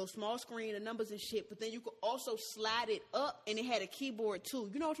little small screen, the numbers and shit. But then you could also slide it up, and it had a keyboard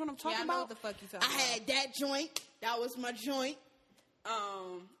too. You know what I'm talking about? I know what the fuck you talking about. I had that joint. That was my joint.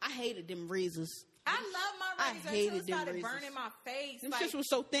 I hated them razors. I love my razors until it started burning my face. Them shits was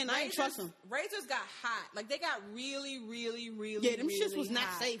so thin, I ain't trust them. Razors got hot. Like, they got really, really, really, yeah, them shits was not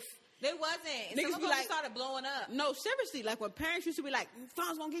safe. They wasn't. Niggas some of them started blowing up. No, seriously. Like, when parents used to be like,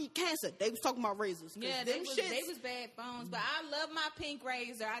 phones gonna give you cancer, they was talking about razors. Yeah, they was bad phones. But I love my pink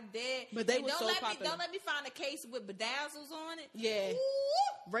razor. I did. But they were so popular. Don't let me find a case with bedazzles on it. Yeah.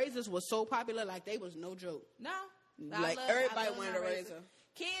 Ooh. Razors was so popular, like, they was no joke. No. Like, everybody wanted a razor.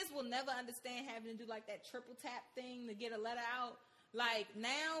 Kids will never understand having to do like that triple tap thing to get a letter out. Like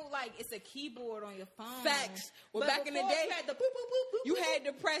now, like it's a keyboard on your phone. Facts. Well, back in the day, you had the boop, boop, boop, boop, you had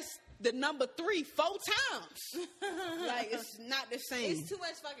to press the number 3 4 times. Like it's not the same. It's too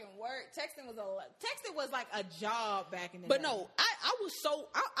much fucking work. Texting was like a job back in the day. But no, I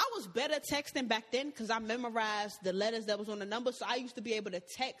was better texting back then because I memorized the letters that was on the number, so I used to be able to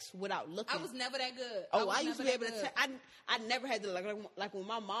text without looking. I was never that good. I used to be able to text. I never had to like when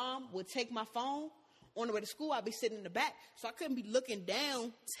my mom would take my phone. On the way to school, I'd be sitting in the back, so I couldn't be looking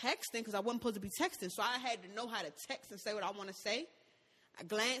down texting because I wasn't supposed to be texting. So I had to know how to text and say what I want to say. I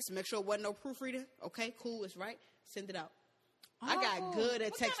glanced, make sure it wasn't no proofreader. Okay, cool, it's right. Send it out. I got good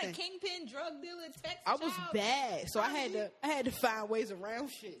at texting. What kind of kingpin drug dealer text? I was bad, so I had to find ways around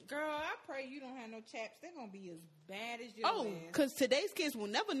shit. Girl, I pray you don't have no chaps. They're gonna be as bad as you. Oh, because today's kids will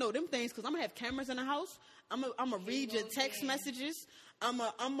never know them things. Because I'm gonna have cameras in the house. I'm gonna read your text messages. I'm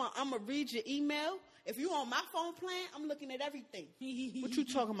gonna read your email. If you on my phone plan, I'm looking at everything. What you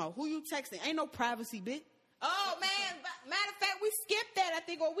talking about? Who you texting? Ain't no privacy, bitch. Oh man, matter of fact, we skipped that, I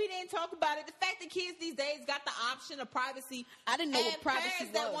think, or we didn't talk about it. The fact that kids these days got the option of privacy. I didn't know what privacy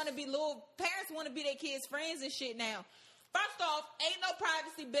parents was. That want to be parents want to be their kids' friends and shit now. First off, ain't no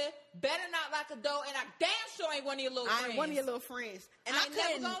privacy, bitch. Better not lock a door, and I damn sure ain't one of your little friends. I ain't one of your little friends. And I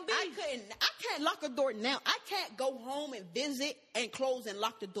can't lock a door now. I can't go home and visit and close and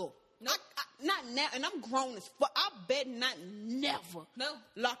lock the door. No. Not now, and I'm grown as fuck. I bet not never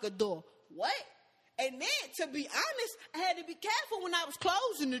lock a door. What? And then, to be honest, I had to be careful when I was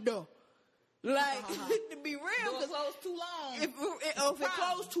closing the door. Like, to be real. Door closed too long. If it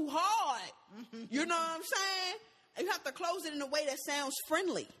closed too hard, you know what I'm saying? You have to close it in a way that sounds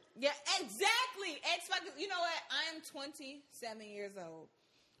friendly. Yeah, exactly. You know what? I am 27 years old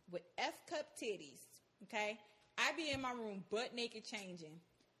with F-cup titties, okay? I be in my room butt naked changing.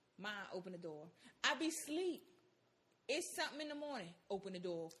 Mine, open the door. I be asleep. It's something in the morning. Open the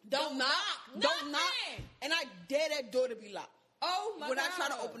door. Don't knock. Don't knock. And I dare that door to be locked. Oh, my God. When I try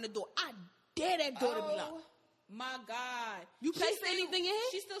to open the door, I dare that door to be locked. My God. You pay for anything in here?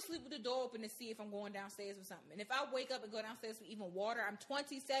 She still sleep with the door open to see if I'm going downstairs or something. And if I wake up and go downstairs for even water, I'm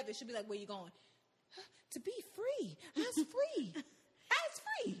 27. She'll be like, where you going? To be free. That's free. That's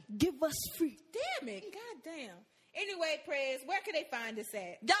free. Give us free. Damn it. God damn. Anyway, Prez, where can they find us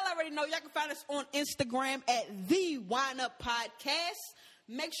at? Y'all already know. Y'all can find us on Instagram at The Wine Up Podcast.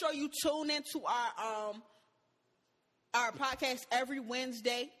 Make sure you tune into our podcast every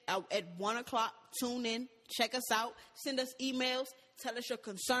Wednesday at 1 o'clock. Tune in. Check us out. Send us emails. Tell us your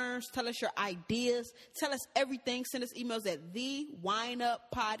concerns. Tell us your ideas. Tell us everything. Send us emails at The Wine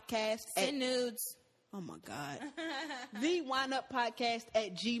Up Podcast. Send nudes. Oh, my God. The Wine Up Podcast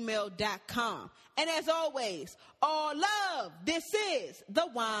at gmail.com. And as always, all love. This is The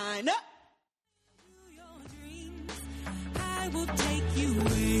Wine Up. I will take you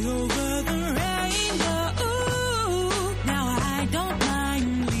way over the rainbow. Ooh, now I don't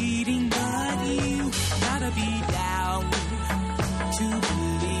mind leading, but you gotta be down to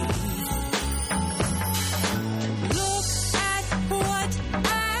believe. Look at what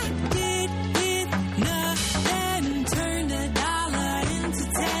I did with nothing. Turned $1 into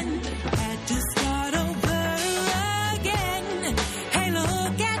 10. Had to start over again. Hey,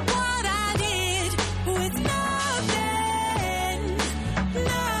 look at what I did with nothing.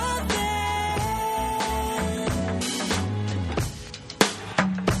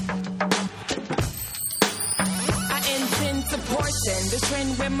 I intend to portend the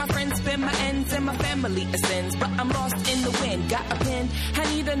trend where my friends spend my ends and my family ascends. But I'm lost in the wind. Got a pen, I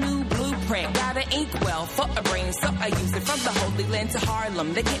need a new blueprint. Got an inkwell for a brain, so I use it from the Holy Land to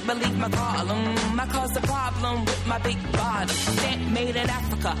Harlem. They can't believe my column. I cause a problem with my big bottom. Stamp made in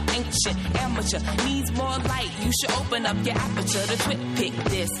Africa, ancient, amateur. Needs more light, you should open up your aperture. The twit pick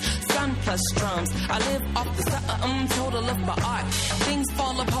this, sun plus drums. I live off the total of my art. Things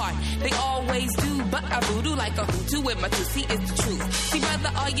fall apart, they always do. But I voodoo like a hoodoo with my two-see is the truth. See,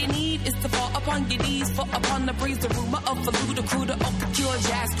 brother, all you need is to fall upon your knees. Fall upon the breeze, the rumor of a ludicruder, oh, pure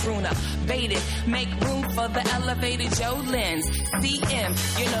jazz crooner. Baited, make room for the elevated Joe Lens. CM,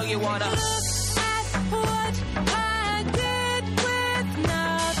 you know you wanna look at what I did with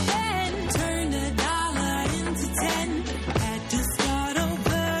nothing. Turned $1 into 10. Had to start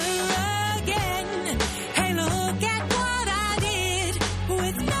over again. Hey, look at what I did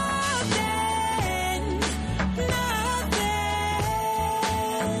with nothing.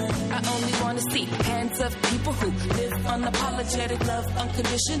 I only wanna see hands of people who live unapologetic, love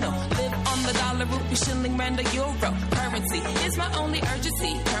unconditional. Live on the dollar, rupee, shilling, rand, or euro. Currency is my only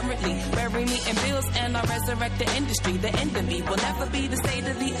urgency. Currently, bury me in bills and I'll resurrect the industry. The end of me will never be the state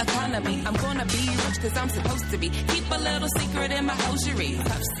of the economy. I'm gonna be rich cause I'm supposed to be. Keep a little secret in my hosiery.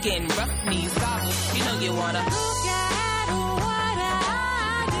 Tough skin, rough knees, goggles. You know you wanna look at what I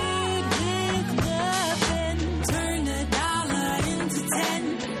did with nothing. Turned $1 into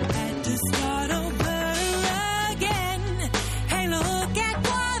 10. Had to start over again. Hey, look at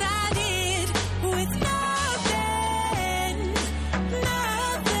what I did with nothing.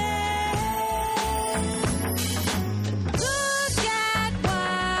 Look at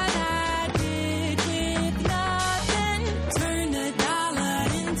what I did with nothing. Turned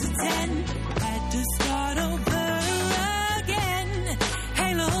 $1 into 10. Had to start over again.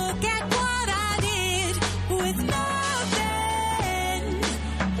 Hey, look at what I did with nothing.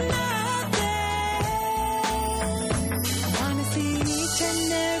 Wanna see each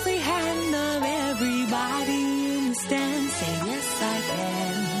and every hand of everybody in the stand. Say yes, I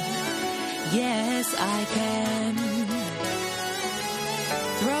can. Yes, I can.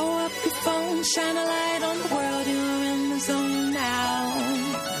 Throw up your phone, shine a light on the world. You're in the zone now.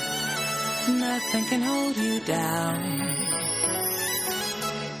 nothing can hold you down.